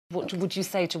What would you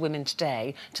say to women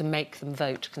today to make them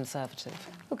vote Conservative?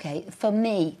 OK, for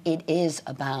me, it is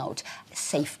about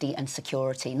safety and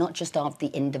security, not just of the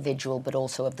individual, but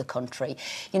also of the country.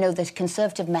 You know, the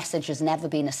Conservative message has never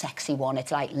been a sexy one.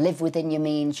 It's like, live within your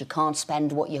means, you can't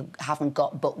spend what you haven't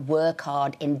got, but work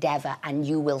hard, endeavour, and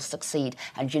you will succeed.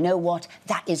 And you know what?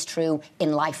 That is true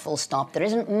in life, full stop. There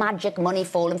isn't magic money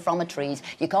falling from the trees.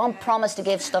 You can't promise to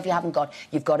give stuff you haven't got.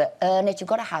 You've got to earn it, you've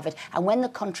got to have it. And when the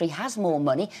country has more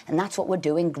money, and that's what we're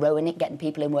doing, growing it, getting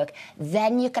people in work,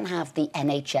 then you can have the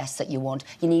NHS that you want.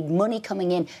 You need money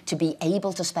coming in to be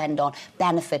able to spend on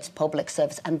benefits, public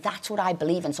service, and that's what I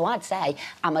believe in. So I'd say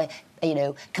I'm a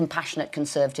compassionate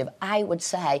Conservative. I would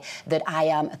say that I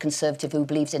am a Conservative who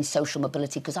believes in social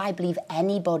mobility, because I believe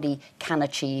anybody can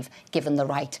achieve given the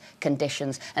right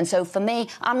conditions. And so for me,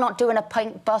 I'm not doing a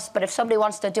pink bus, but if somebody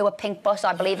wants to do a pink bus,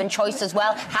 I believe in choice as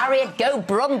well. Harriet, go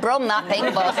brum brum that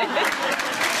pink bus.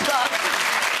 But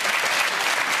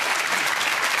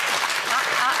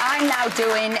I'm now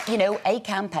doing, a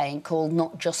campaign called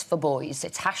Not Just for Boys.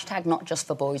 It's hashtag Not Just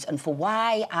for Boys. And for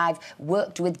why I've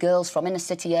worked with girls from inner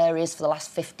city areas for the last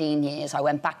 15 years. I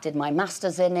went back, did my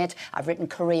master's in it. I've written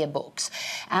career books.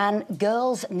 And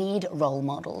girls need role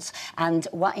models. And,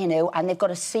 and they've got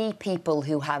to see people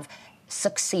who have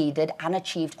succeeded and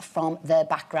achieved from their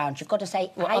background. You've got to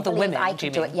say, I believe I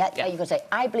could do it. Yeah, you've got to say,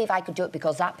 I believe I could do it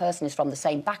because that person is from the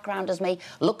same background as me,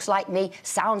 looks like me,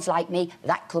 sounds like me.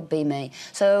 That could be me.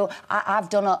 So I've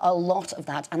done a lot of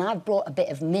that, and I've brought a bit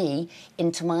of me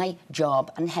into my job,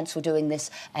 and hence we're doing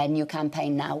this new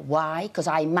campaign now. Why? Because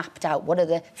I mapped out what are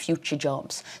the future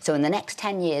jobs. So in the next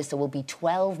 10 years, there will be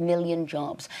 12 million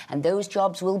jobs, and those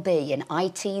jobs will be in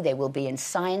IT, they will be in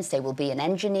science, they will be in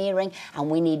engineering, and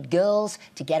we need girls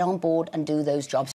to get on board and do those jobs.